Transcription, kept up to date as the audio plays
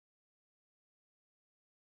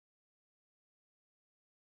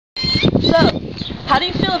So, how do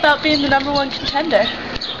you feel about being the #1 contender?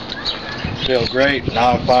 Feel great.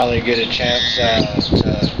 Now I finally get a chance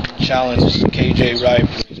to challenge KJ Riot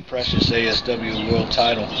for his precious ASW world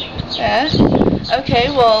title. Yeah? Okay,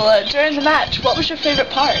 well, during the match, what was your favorite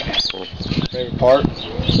part? Favorite part?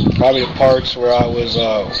 Probably the parts where I was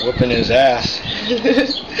whooping his ass.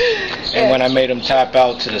 And when I made him tap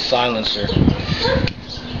out to the silencer.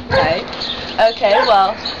 Right. Okay,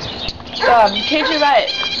 well, KJ Riot,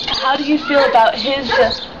 how do you feel about his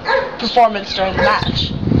performance during the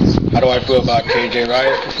match? How do I feel about KJ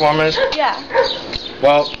Riot's performance? Yeah.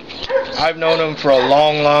 Well, I've known him for a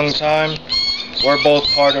long time. We're both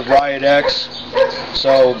part of Riot X,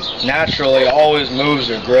 so naturally all his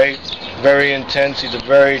moves are great. Very intense. He's a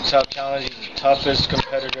very tough challenger. He's the toughest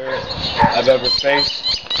competitor I've ever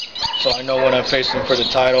faced. So I know when I face him for the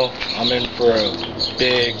title, I'm in for a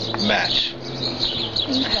big match.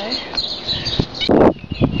 Okay.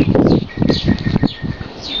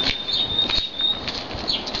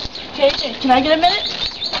 KJ, can I get a minute?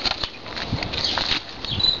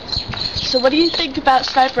 So what do you think about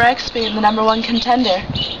Sniper X being the #1 contender?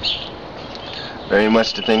 Very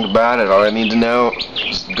much to think about it. All I need to know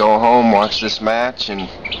is go home, watch this match, and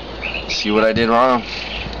see what I did wrong.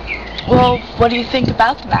 Well, what do you think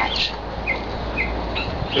about the match?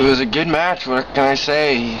 It was a good match, what can I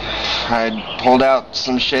say? I pulled out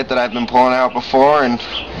some shit that I've been pulling out before, and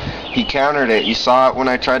he countered it. You saw it when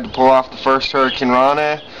I tried to pull off the first Hurricane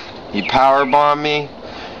Rana. He powerbombed me.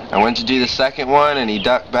 I went to do the second one, and he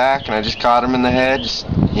ducked back, and I just caught him in the head.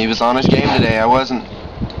 He was on his game today. I wasn't.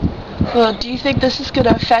 Well, do you think this is going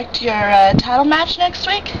to affect your title match next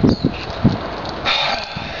week?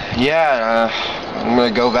 Yeah, I'm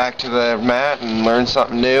going to go back to the mat and learn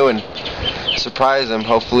something new and surprise him,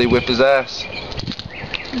 hopefully whip his ass.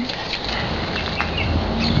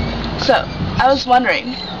 So, I was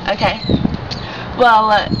wondering, okay,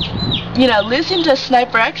 well, losing to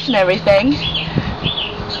Sniper X and everything,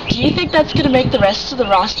 do you think that's going to make the rest of the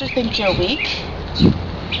roster think you're weak?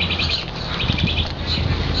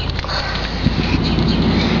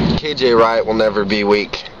 KJ Riot will never be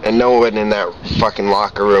weak, and no one in that fucking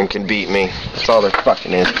locker room can beat me. That's all there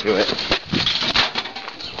fucking is to it.